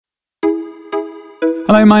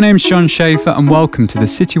Hello, my name's Sean Schaefer and welcome to the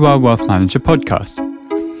Citywide Wealth Manager podcast.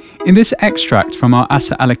 In this extract from our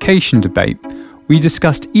asset allocation debate, we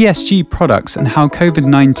discussed ESG products and how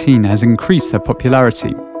COVID-19 has increased their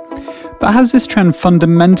popularity. But has this trend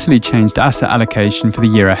fundamentally changed asset allocation for the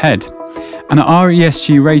year ahead? And are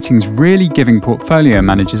ESG ratings really giving portfolio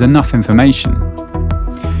managers enough information?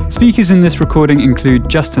 Speakers in this recording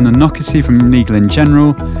include Justin Onuekwusi from Legal &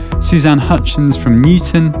 General, Suzanne Hutchins from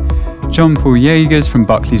Newton, Jean-Paul Jaegers from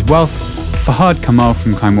Barclays Wealth, Fahad Kamal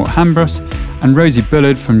from Kleinwort Hambros, and Rosie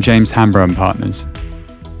Bullard from Hambro Partners.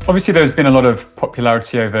 Obviously, there's been a lot of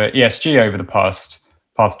popularity over ESG over the past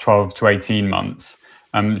 12 to 18 months.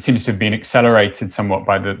 It seems to have been accelerated somewhat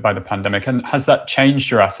by the pandemic. And has that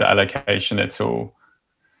changed your asset allocation at all?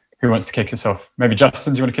 Who wants to kick us off? Maybe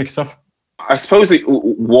Justin, do you want to kick us off? I suppose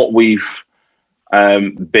what we've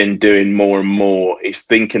been doing more and more is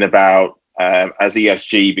thinking about as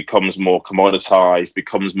ESG becomes more commoditized,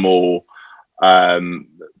 becomes more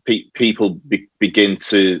people begin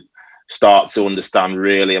to start to understand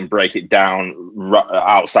really and break it down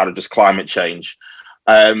outside of just climate change.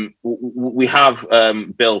 We have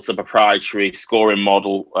built a proprietary scoring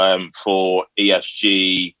model for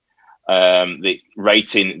ESG, the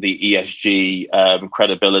rating the ESG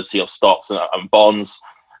credibility of stocks and bonds.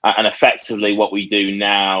 And effectively what we do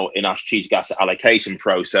now in our strategic asset allocation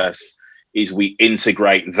process is we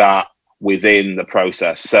integrate that within the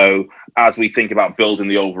process. So as we think about building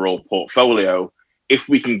the overall portfolio, if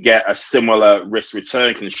we can get a similar risk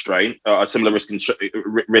return constraint, or a similar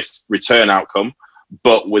risk return outcome,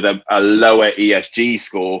 but with a lower ESG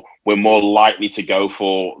score, we're more likely to go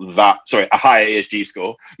for that. A higher ESG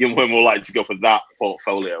score, we're more likely to go for that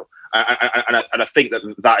portfolio. And I think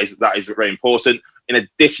that is very important. In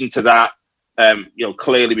addition to that,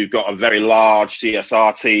 clearly we've got a very large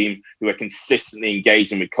CSR team who are consistently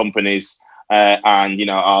engaging with companies and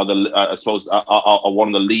are one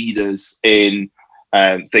of the leaders in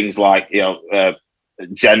things like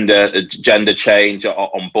gender change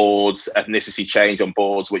on boards, ethnicity change on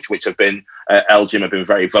boards, which have been LGIM have been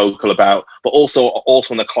very vocal about, but also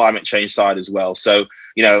on the climate change side as well. So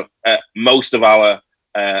most of our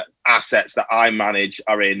assets that I manage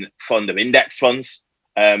are in fund of index funds,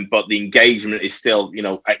 but the engagement is still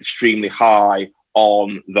extremely high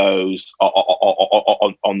on those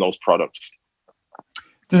on those products.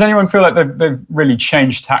 Does anyone feel like they've really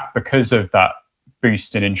changed tack because of that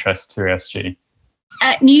boost in interest to ESG?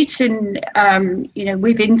 At Newton,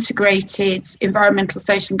 we've integrated environmental,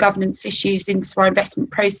 social and governance issues into our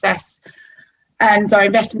investment process and our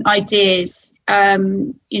investment ideas,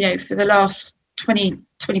 for the last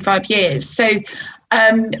 25 years. So,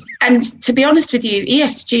 and to be honest with you,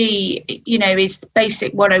 ESG, is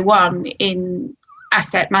basic 101 in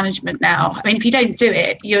asset management now. I mean, if you don't do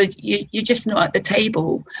it, you're just not at the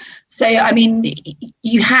table. So, I mean,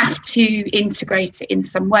 you have to integrate it in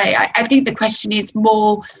some way. I think the question is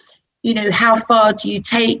more, how far do you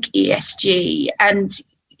take ESG? And,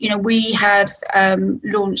 we have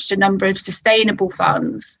launched a number of sustainable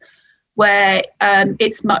funds where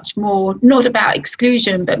it's much more not about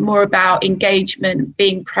exclusion, but more about engagement,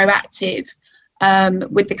 being proactive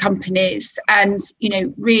with the companies and,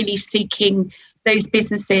 really seeking those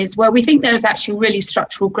businesses where we think there's actually really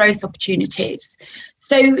structural growth opportunities.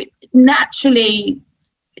 So naturally,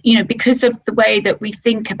 because of the way that we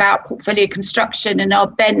think about portfolio construction and our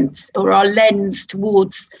bent or our lens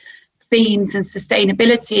towards themes and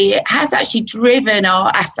sustainability, it has actually driven our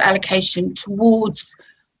asset allocation towards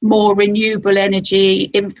more renewable energy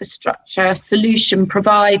infrastructure solution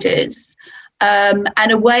providers,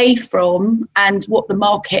 and away from, and what the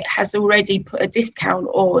market has already put a discount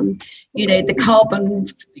on, the carbon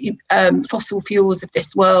fossil fuels of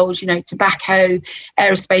this world, tobacco,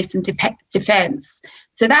 aerospace and defence.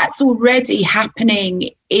 So that's already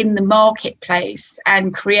happening in the marketplace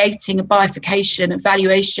and creating a bifurcation of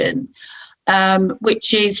valuation,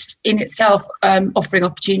 which is in itself offering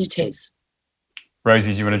opportunities.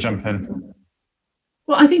 Rosie, do you want to jump in?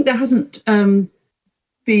 Well, I think there hasn't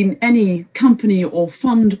been any company or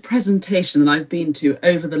fund presentation that I've been to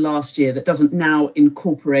over the last year that doesn't now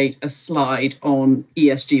incorporate a slide on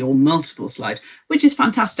ESG or multiple slides, which is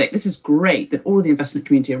fantastic. This is great that all of the investment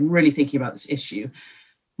community are really thinking about this issue.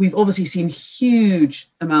 We've obviously seen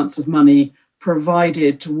huge amounts of money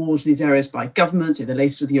provided towards these areas by governments, the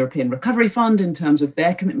latest with the European Recovery Fund in terms of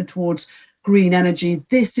their commitment towards green energy.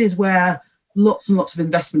 This is where lots and lots of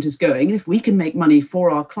investment is going. And if we can make money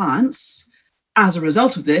for our clients as a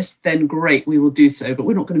result of this, then great, we will do so. But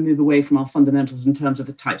we're not going to move away from our fundamentals in terms of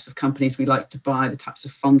the types of companies we like to buy, the types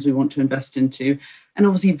of funds we want to invest into. And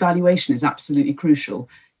obviously valuation is absolutely crucial.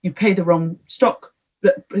 You pay the wrong stock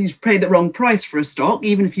paid the wrong price for a stock,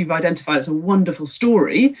 even if you've identified it's a wonderful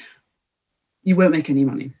story, you won't make any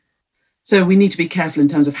money. So we need to be careful in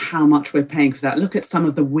terms of how much we're paying for that. Look at some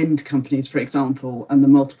of the wind companies, for example, and the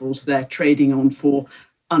multiples they're trading on for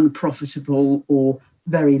unprofitable or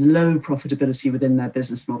very low profitability within their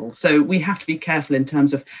business model. So we have to be careful in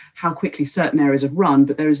terms of how quickly certain areas have run,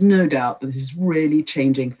 but there is no doubt that this is really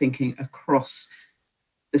changing thinking across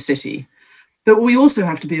the city. But what we also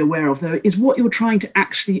have to be aware of, though, is what you're trying to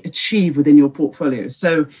actually achieve within your portfolio.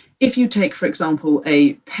 So if you take, for example,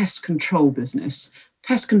 a pest control business,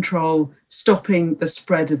 pest control, stopping the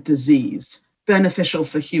spread of disease, beneficial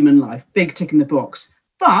for human life, big tick in the box.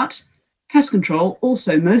 But pest control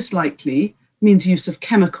also most likely means use of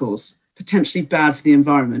chemicals, potentially bad for the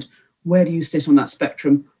environment. Where do you sit on that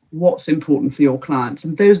spectrum? What's important for your clients?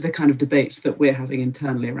 And those are the kind of debates that we're having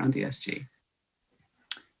internally around ESG.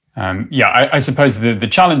 I suppose the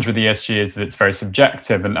challenge with ESG is that it's very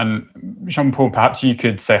subjective. And Jean-Paul, perhaps you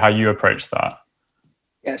could say how you approach that.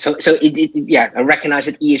 Yeah, I recognize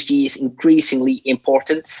that ESG is increasingly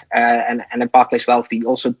important, and at Barclays Wealth we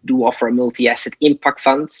also do offer a multi-asset impact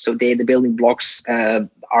fund. So the building blocks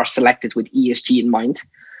are selected with ESG in mind.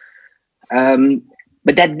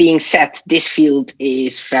 But that being said, this field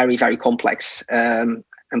is very, very complex.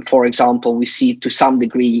 And for example, we see to some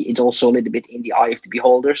degree it's also a little bit in the eye of the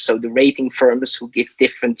beholder. So the rating firms who give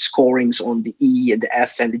different scorings on the E and the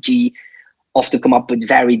S and the G often come up with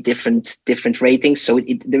very different ratings. So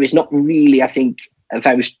there is not really, I think, a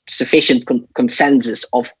very sufficient consensus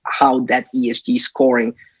of how that ESG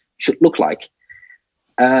scoring should look like.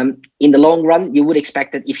 In the long run, you would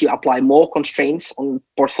expect that if you apply more constraints on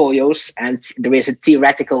portfolios and there is a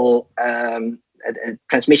theoretical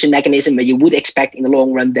transmission mechanism, where you would expect in the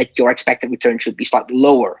long run that your expected return should be slightly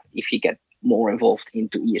lower if you get more involved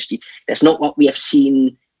into ESG. That's not what we have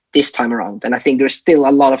seen this time around. And I think there's still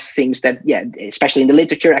a lot of things that, especially in the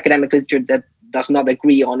literature, academic literature, that does not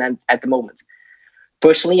agree on at the moment.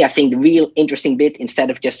 Personally, I think the real interesting bit, instead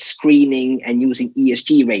of just screening and using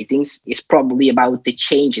ESG ratings, is probably about the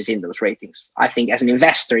changes in those ratings. I think as an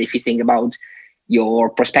investor, if you think about your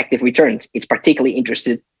prospective returns, it's particularly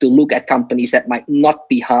interested to look at companies that might not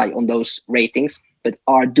be high on those ratings, but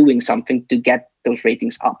are doing something to get those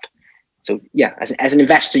ratings up. So as an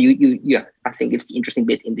investor, I think it's the interesting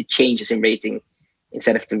bit in the changes in rating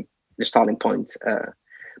instead of the starting point.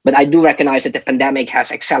 But I do recognize that the pandemic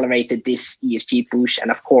has accelerated this ESG push,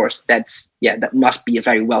 and of course, that must be a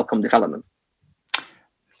very welcome development.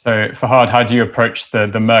 So, Fahad, how do you approach the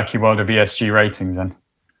murky world of ESG ratings then?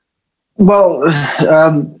 Well,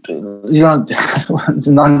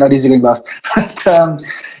 not easy going last. But,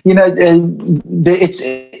 it's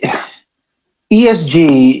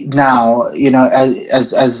ESG now,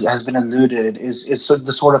 as has been alluded, is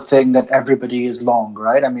the sort of thing that everybody is long,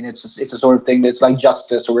 right? I mean, it's a sort of thing that's like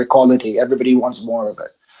justice or equality. Everybody wants more of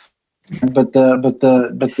it. But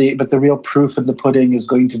the real proof in the pudding is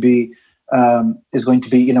going to be, what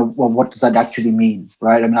does that actually mean,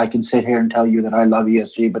 right? I mean, I can sit here and tell you that I love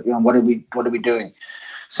ESG, but what are we doing?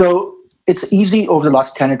 So it's easy over the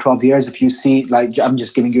last 10 or 12 years. If you see, like, I'm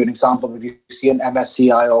just giving you an example. If you see an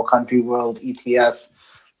MSCI All Country World ETF,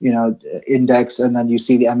 index, and then you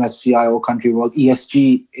see the MSCI All Country World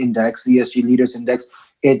ESG index, the ESG Leaders Index,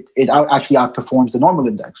 it actually outperforms the normal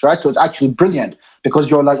index, right? So it's actually brilliant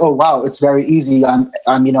because you're like, oh wow, it's very easy.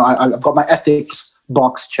 I've got my ethics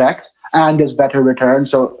box checked, and there's better return.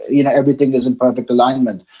 So everything is in perfect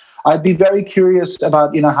alignment. I'd be very curious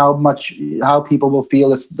about how people will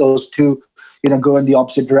feel if those two go in the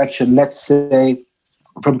opposite direction. Let's say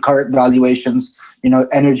from current valuations,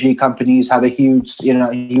 energy companies have a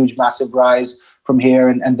huge massive rise from here,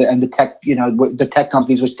 and the tech the tech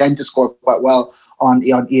companies, which tend to score quite well on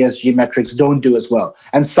ESG metrics, don't do as well,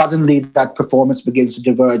 and suddenly that performance begins to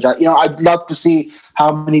diverge. I'd love to see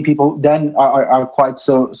how many people then are quite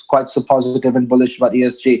so positive and bullish about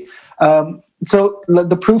ESG. So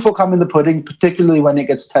the proof will come in the pudding, particularly when it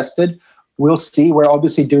gets tested. We'll see. We're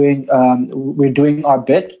obviously doing our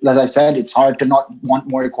bit. As I said, it's hard to not want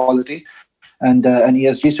more equality and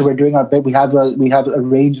ESG. So we're doing our bit. We have a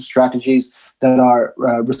range of strategies that are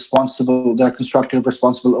responsible. They're constructive,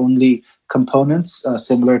 responsible only components,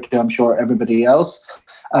 similar to, I'm sure, everybody else.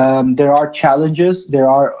 There are challenges. There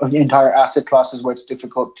are entire asset classes where it's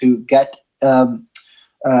difficult to get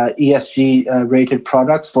ESG rated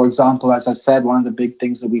products. For example, as I said, one of the big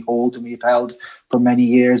things that we hold and we've held for many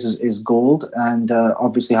years is gold. And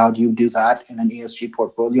obviously, how do you do that in an ESG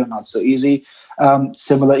portfolio? Not so easy.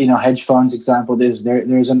 Similar, hedge funds example, there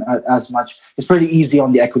isn't as much. It's pretty easy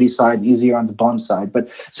on the equity side, easier on the bond side.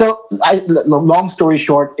 But so, long story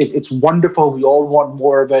short, it's wonderful. We all want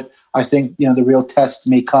more of it. I think the real test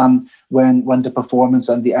may come when the performance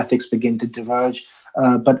and the ethics begin to diverge.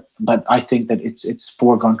 But I think that it's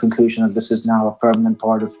foregone conclusion that this is now a permanent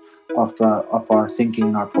part of our thinking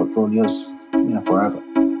in our portfolios, forever.